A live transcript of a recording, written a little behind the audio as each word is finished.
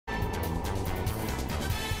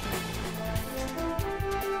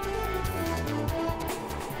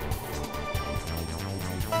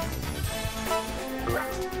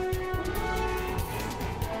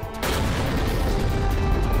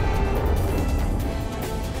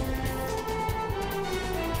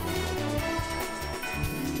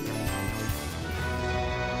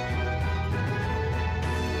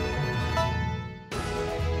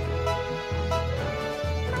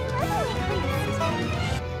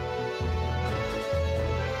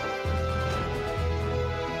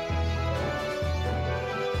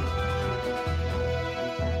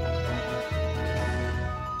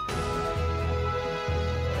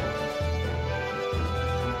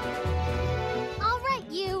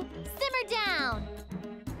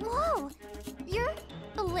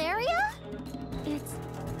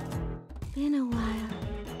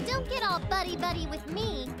buddy-buddy with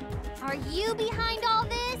me. Are you behind all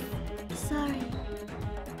this? Sorry.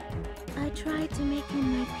 I tried to make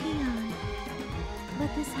him my peon,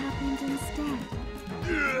 but this happened instead.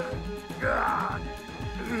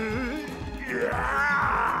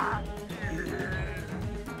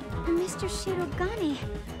 Mr. Shirogane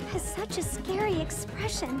has such a scary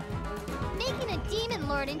expression. Making a demon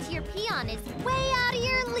lord into your peon is way out of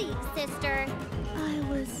your league, sister. I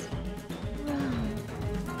was wrong.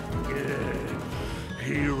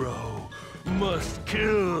 Hero must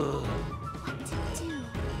kill. What to do?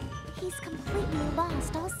 He's completely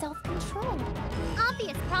lost all self-control.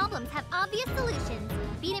 Obvious problems have obvious solutions.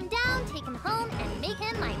 Beat him down, take him home, and make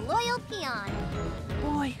him my loyal peon.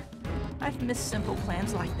 Boy, I've missed simple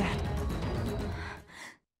plans like that.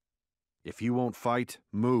 If you won't fight,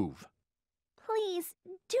 move. Please,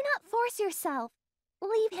 do not force yourself.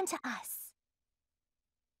 Leave him to us.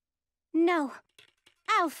 No,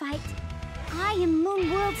 I'll fight. I am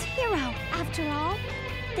Moonworld's hero, after all.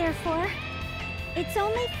 Therefore, it's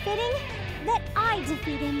only fitting that I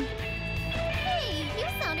defeat him. Hey, you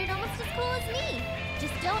sounded almost as cool as me.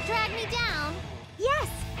 Just don't drag me down. Yes!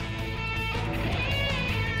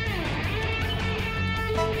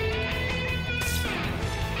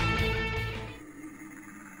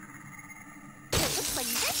 It looks like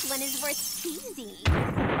this one is worth teasing.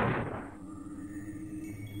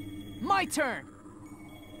 My turn!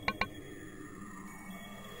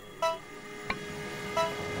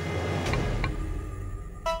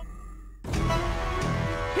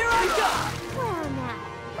 Here I go! Well now,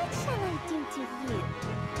 what shall I do to you?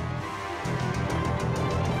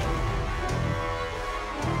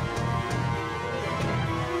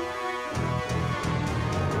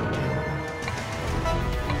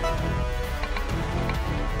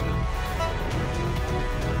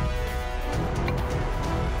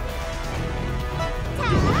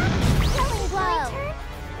 Killing blow.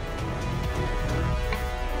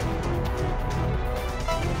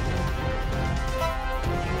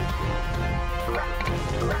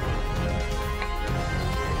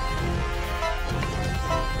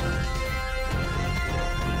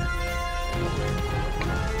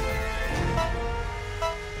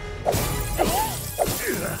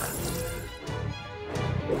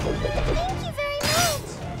 Thank you very much!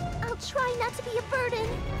 I'll try not to be a burden.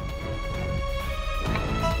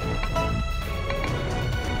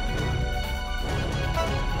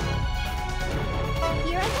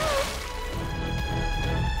 Here I go!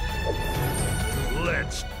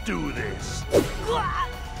 Let's do this.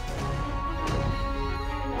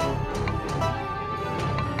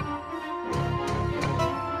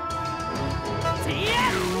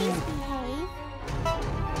 Please behave.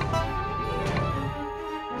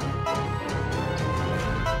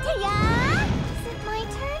 Taya! Is it my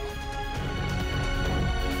turn?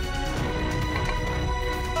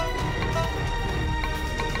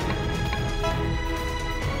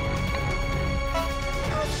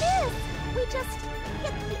 How's this? We just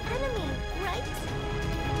hit the enemy, right?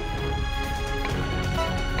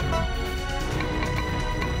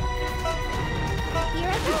 Here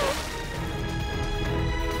I go.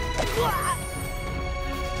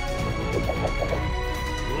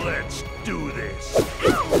 Let's do this.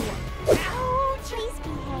 Ow! Ow! Please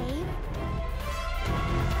behave.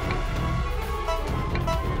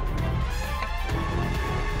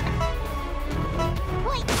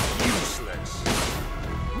 Wait! Useless.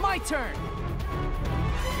 My turn!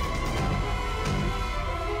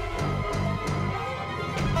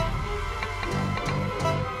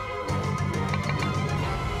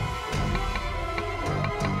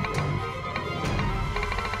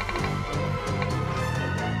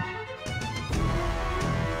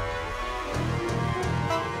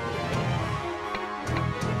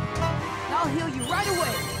 I'll heal you right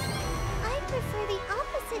away! I prefer the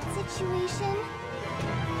opposite situation.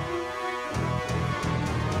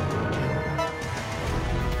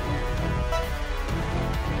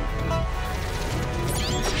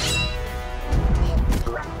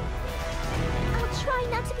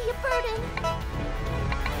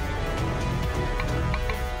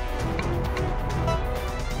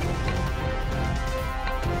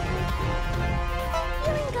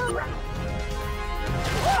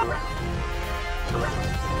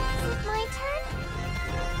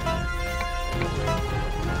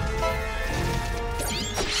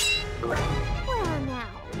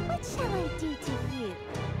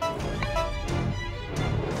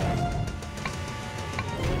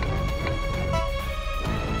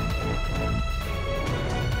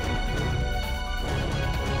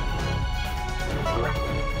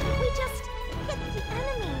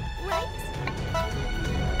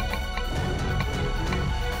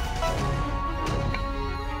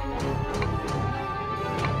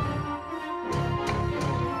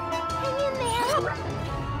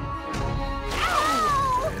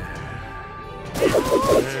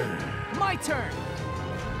 turn.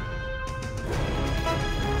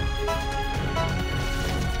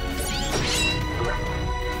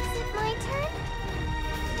 Is it my turn?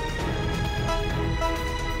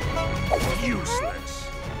 Useless.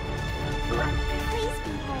 Please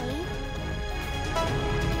behave.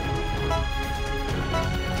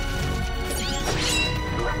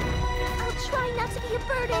 I'll try not to be a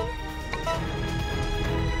burden.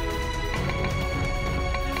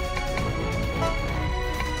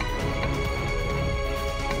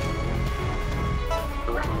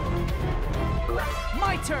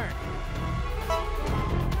 My turn.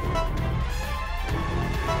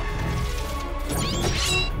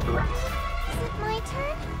 Is it my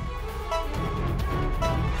turn?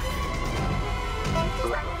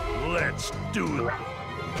 Let's do it.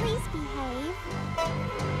 Please behave.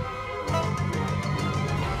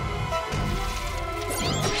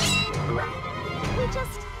 We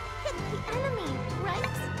just hit the enemy,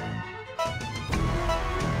 right?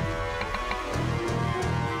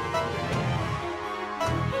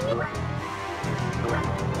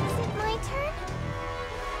 Is it my turn?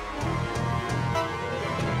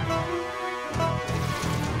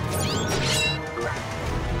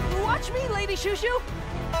 Watch me, Lady Chou-Chou.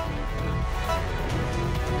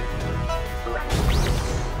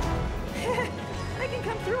 I can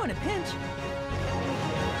come through in a pinch.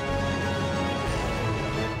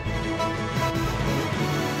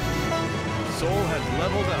 Soul has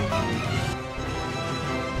leveled up.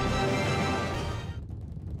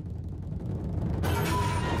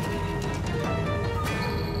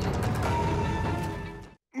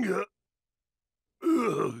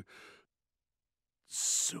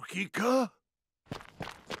 Tsukika?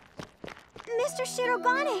 Mr.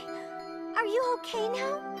 Shirogane, are you okay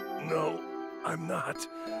now? No, I'm not.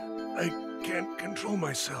 I can't control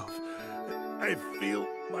myself. I feel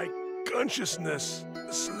my consciousness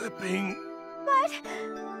slipping. But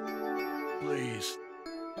Please,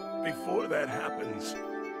 before that happens,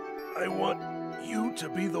 I want you to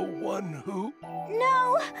be the one who...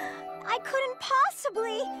 no, I couldn't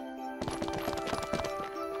possibly.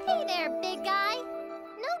 Hey there, big guy.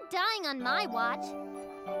 No dying on my watch.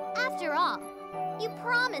 After all, you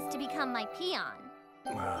promised to become my peon.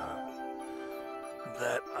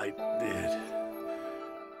 That I did.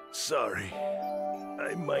 Sorry.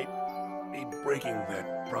 I might be breaking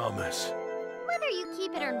that promise. Whether you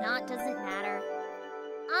keep it or not doesn't matter.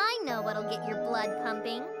 I know what'll get your blood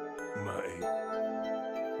pumping. My...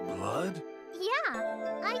 blood? Yeah,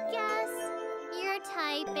 I guess your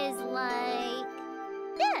type is like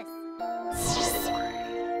this.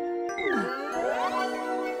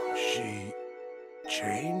 She...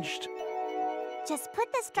 changed? Just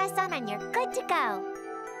put this dress on and you're good to go.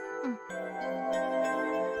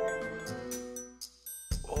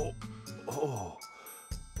 Oh,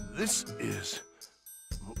 this is...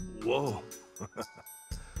 whoa.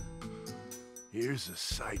 Here's a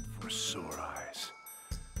sight for sore eyes.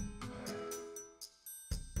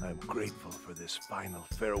 I'm grateful for this final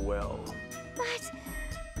farewell.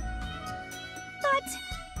 But...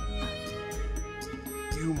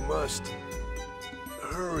 You must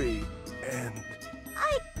hurry and...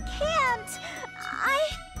 I can't.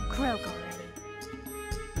 Croak already.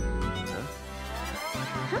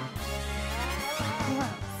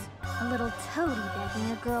 Gross. A little toady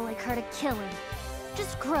begging a girl like her to kill him.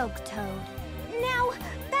 Just croak, Toad. Now,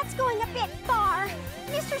 that's going a bit far.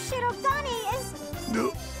 Mr. Shirogane is...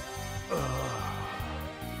 No.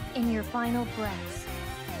 In your final breaths,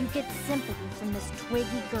 you get sympathy from this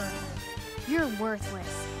twiggy girl. You're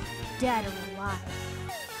worthless, dead or alive.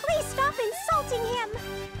 Please stop insulting him.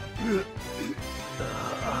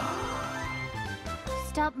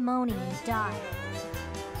 Stop moaning and die.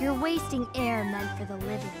 You're wasting air meant for the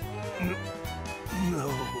living.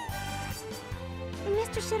 No.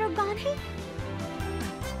 Mr. Shirogane?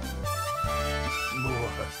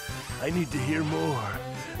 More. I need to hear more.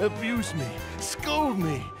 Abuse me. Scold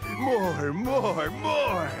me. More.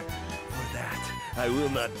 For that, I will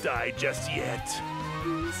not die just yet.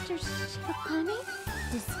 Mr. Shirogane?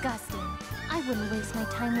 Disgusting. I wouldn't waste my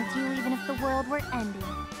time with you even if the world were ending.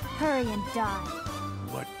 Hurry and die.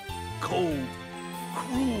 What cold,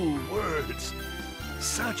 cruel words.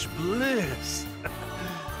 Such bliss.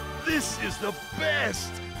 This is the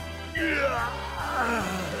best.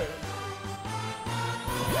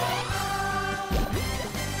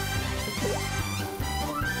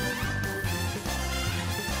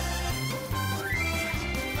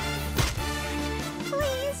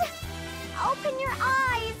 Please, open your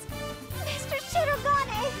eyes. Mr.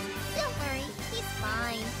 Shirogane. Don't worry, he's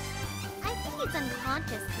fine. I think he's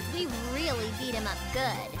unconscious because we really beat him up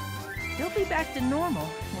good. He'll be back to normal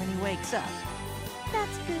when he wakes up.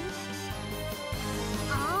 That's good.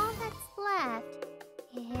 All that's left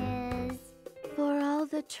is... For all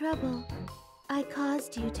the trouble I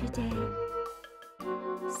caused you today.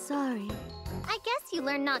 Sorry. I guess you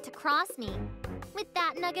learned not to cross me. With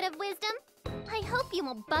that nugget of wisdom, I hope you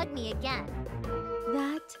won't bug me again.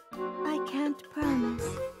 That I can't promise.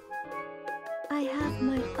 I have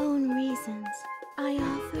my own reasons. I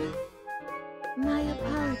offer my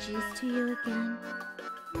apologies to you again.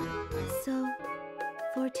 So,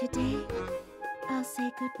 for today, I'll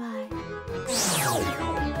say goodbye.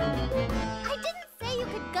 I didn't say you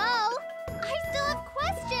could go! I still have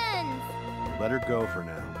questions! Let her go for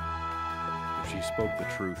now. If she spoke the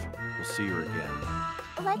truth, we'll see her again.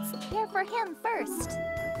 Let's care for him first.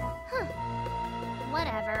 Huh.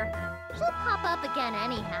 Whatever. She'll pop up again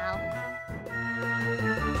anyhow.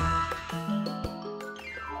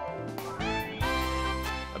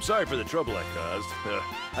 I'm sorry for the trouble I caused.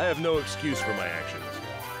 I have no excuse for my actions.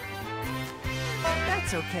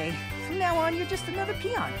 That's okay. From now on, you're just another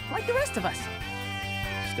peon, like the rest of us.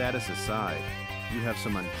 Status aside, you have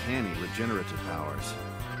some uncanny regenerative powers.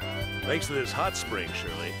 Thanks to this hot spring,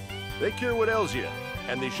 Shirley. They cure what ails you,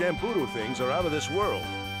 and the shampoo things are out of this world.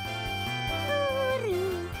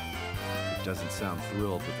 It doesn't sound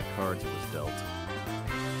thrilled with the cards it was dealt.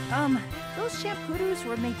 Those shampoos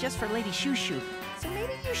were made just for Lady Chou-Chou, so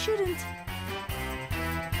maybe you shouldn't...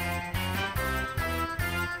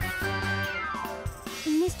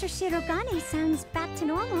 Mr. Shirogane sounds back to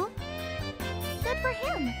normal. Good for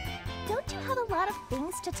him. Don't you have a lot of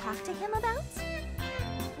things to talk to him about?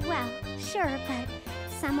 Well, sure, but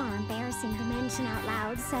some are embarrassing to mention out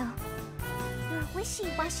loud, so... Your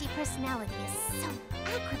wishy-washy personality is so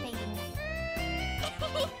aggravating.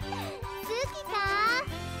 Tsukika!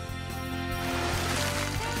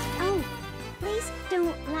 Oh, please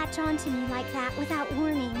don't latch on to me like that without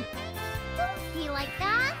warning. Don't be like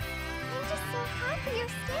that. I'm just so happy you're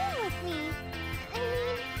staying with me. I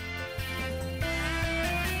mean...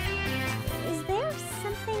 Is there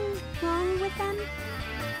something wrong with them?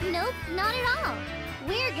 Nope, not at all.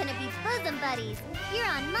 We're gonna be bosom buddies. You're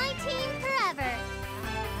on my team forever.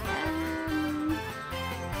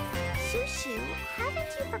 Chou-Chou,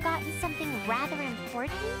 haven't you forgotten something rather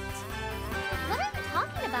important? What are you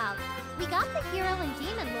talking about? We got the hero and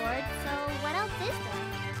demon lord, so what else is there?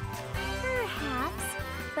 Perhaps,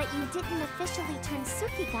 but you didn't officially turn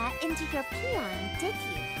Tsukika into your peon, did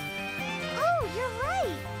you? Oh, you're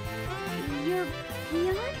right! Your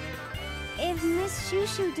peon? If Miss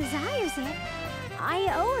Chou-Chou desires it,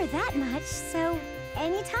 I owe her that much, so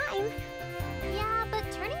anytime. Yeah,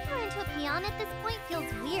 but turning her into a peon at this point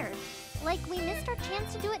feels weird. Like we missed our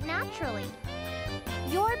chance to do it naturally.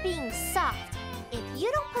 You're being soft. If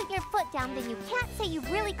you don't put your foot down, then you can't say you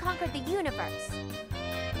really conquered the universe.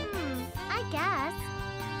 I guess.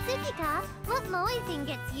 Tsukika, what moe thing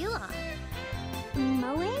gets you on?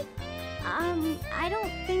 Moe? I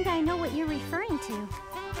don't think I know what you're referring to.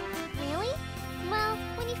 Really? Well,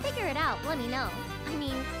 when you figure it out, let me know. I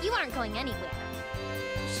mean, you aren't going anywhere.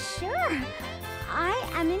 Sure. I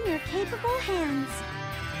am in your capable hands.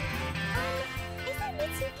 Isn't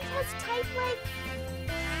Mitsukika's type like...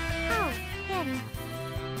 Oh, him.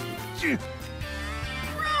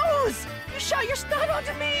 Rose! You shot your snot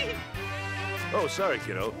onto me! Oh, sorry,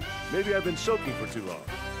 kiddo. Maybe I've been soaking for too long.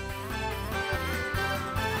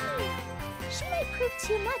 She might prove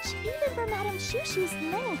too much even for Madame Chou-Chou's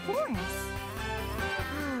many forms.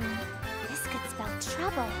 This could spell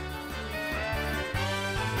trouble.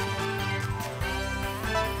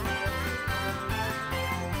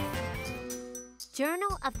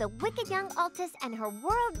 Journal of the Wicked Young Altis and Her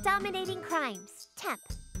World-Dominating Crimes. Temp.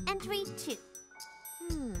 Entry 2.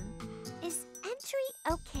 Is entry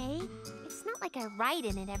okay? It's not like I write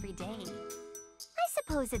in it every day. I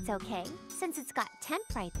suppose it's okay, since it's got temp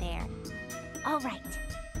right there. All right.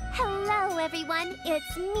 Hello, everyone.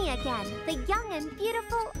 It's me again, the young and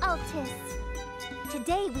beautiful Altis.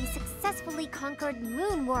 Today, we successfully conquered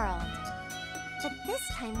Moon World. But this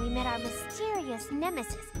time, we met our mysterious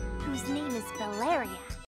nemesis, whose name is Valeria.